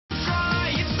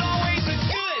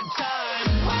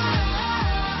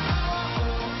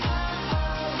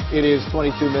It is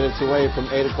 22 minutes away from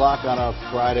 8 o'clock on a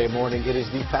Friday morning. It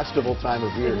is the festival time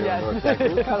of year here in North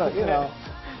Texas. It kind of, you know,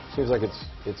 seems like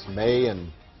it's May and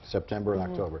September and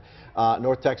October.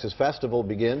 North Texas Festival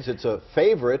begins. It's a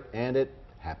favorite, and it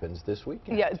happens this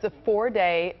weekend. Yeah, it's a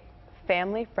 4-day,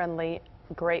 family-friendly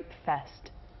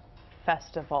Grapefest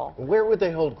festival. Where would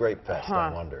they hold Grapefest,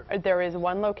 I wonder? There is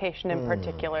one location in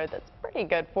particular that's pretty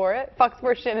good for it. Fox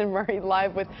 4 Shannon Murray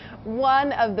live with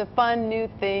one of the fun new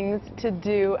things to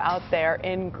do out there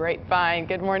in Grapevine.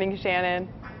 Good morning, Shannon.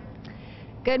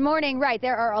 Good morning. Right,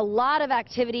 there are a lot of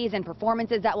activities and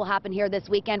performances that will happen here this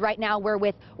weekend. Right now we're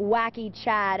with Wacky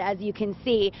Chad, as you can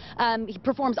see. He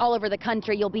performs all over the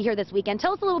country. You'll be here this weekend.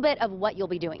 Tell us a little bit of what you'll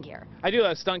be doing here. I do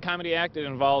a stunt comedy act. It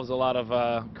involves a lot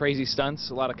of crazy stunts,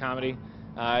 a lot of comedy.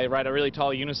 I ride a really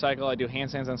tall unicycle. I do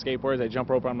handstands on skateboards. I jump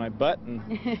rope on my butt. And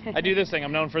I do this thing.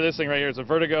 I'm known for this thing right here. It's a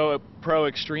Vertigo Pro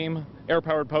Extreme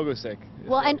air-powered pogo stick.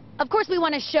 Well, and of course we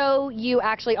want to show you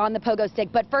actually on the pogo stick,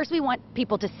 but first we want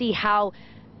people to see how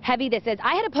heavy this is.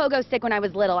 I had a pogo stick when I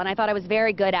was little, and I thought I was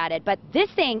very good at it, but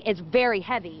this thing is very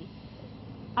heavy.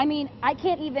 I mean, I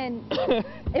can't even,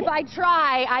 if I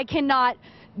try, I cannot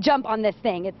jump on this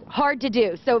thing. It's hard to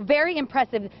do. So very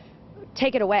impressive.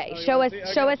 Take it away. Show us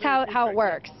how it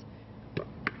works. Just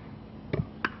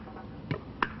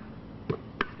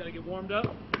gotta get warmed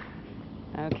up.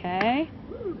 Okay.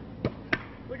 Woo.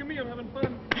 Look at me, I'm having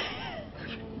fun.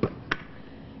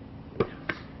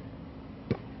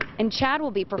 And Chad will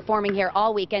be performing here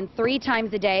all weekend, 3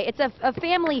 times a day. It's a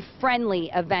family-friendly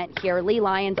event here. Lee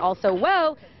Lyons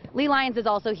is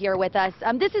also here with us.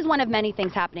 This is one of many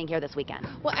things happening here this weekend.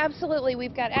 Well, absolutely.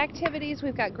 We've got activities,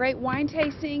 we've got great wine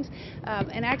tastings,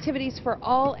 and activities for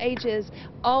all ages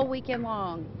all weekend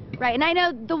long. Right, and I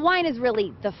know the wine is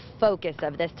really the focus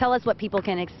of this. Tell us what people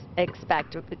can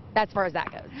expect as far as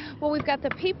that goes. Well, we've got the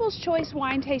People's Choice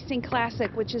Wine Tasting Classic,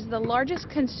 which is the largest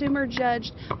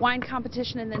consumer-judged wine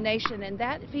competition in the nation, and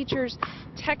that features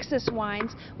Texas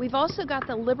wines. We've also got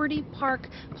the Liberty Park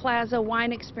Plaza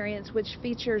Wine Experience, which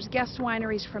features guest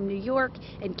wineries from New York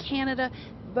and Canada.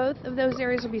 Both of those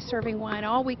areas will be serving wine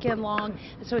all weekend long,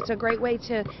 so it's a great way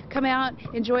to come out,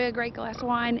 enjoy a great glass of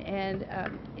wine, and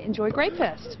enjoy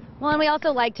Grapefest. Well, and we also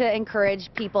like to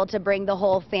encourage people to bring the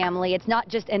whole family. It's not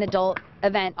just an adult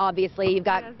event, obviously. You've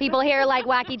got people here like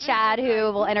Wacky Chad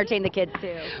who will entertain the kids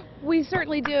too. We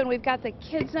certainly do, and we've got the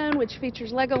Kids Zone, which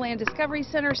features Legoland Discovery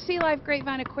Center, Sea Life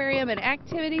Grapevine Aquarium, and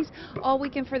activities all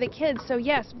weekend for the kids. So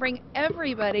yes, bring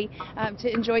everybody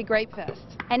to enjoy Grapefest.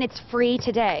 And it's free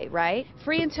today, right?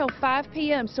 Free until 5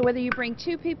 p.m. So whether you bring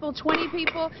 2 people, 20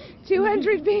 people,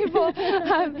 200 people,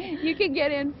 you can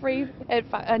get in free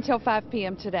until 5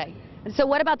 p.m. today. So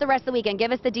what about the rest of the weekend?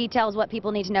 Give us the details, what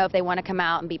people need to know if they want to come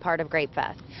out and be part of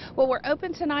Grapefest. Well, we're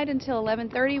open tonight until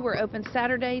 11:30. We're open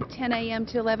Saturday 10 a.m.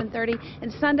 to 11:30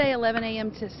 and Sunday 11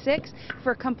 a.m. to 6.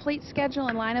 For a complete schedule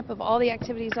and lineup of all the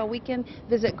activities all weekend,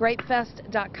 visit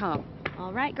grapefest.com.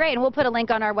 All right, great. And we'll put a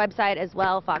link on our website as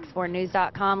well,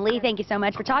 fox4news.com. Lee, thank you so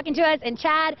much for talking to us. And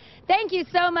Chad, thank you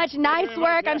so much. Nice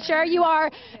work. I'm sure you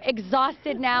are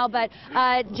exhausted now, but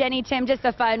Jenny, Tim, just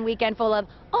a fun weekend full of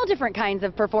all different kinds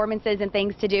of performances and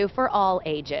things to do for all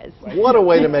ages. What a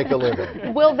way to make a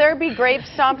living. Will there be grape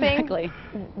stomping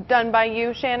done by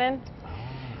you, Shannon?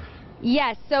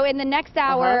 Yes, so in the next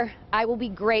hour, I will be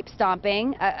grape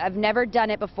stomping. I've never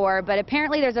done it before, but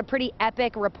apparently there's a pretty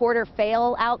epic reporter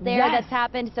fail out there that's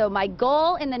happened. So my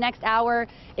goal in the next hour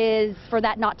is for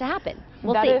that not to happen.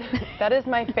 We'll see. That is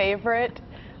my favorite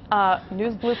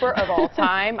news blooper of all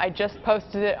time. I just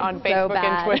posted it on Facebook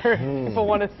and Twitter. People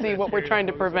want to see what we're trying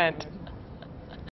to prevent.